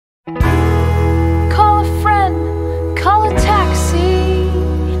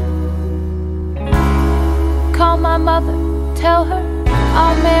mother, tell her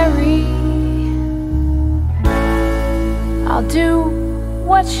I'll marry. I'll do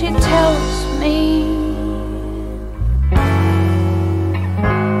what she tells me.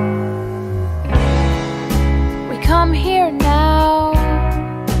 We come here now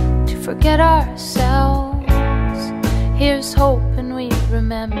to forget ourselves. Here's hoping we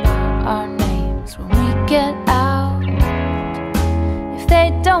remember our names when we get out. If they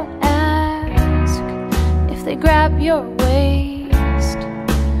don't ask, if they grab your waist,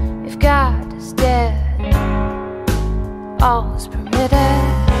 if God is dead, all is permitted.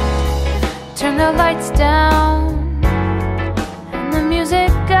 Turn the lights down and the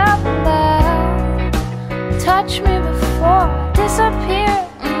music up loud. Touch me before I disappear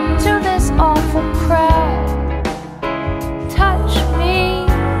into this awful crowd. Touch me,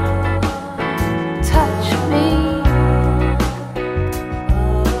 touch me.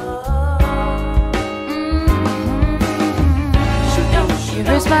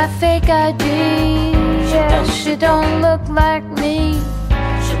 Here is my fake ID. Yeah, she don't look like me.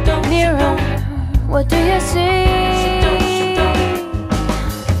 Mirror, what do you see?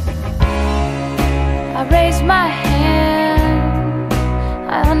 I raise my hand,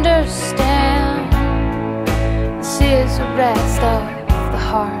 I understand. This is a rest of the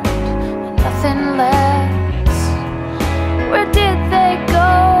heart, and nothing less.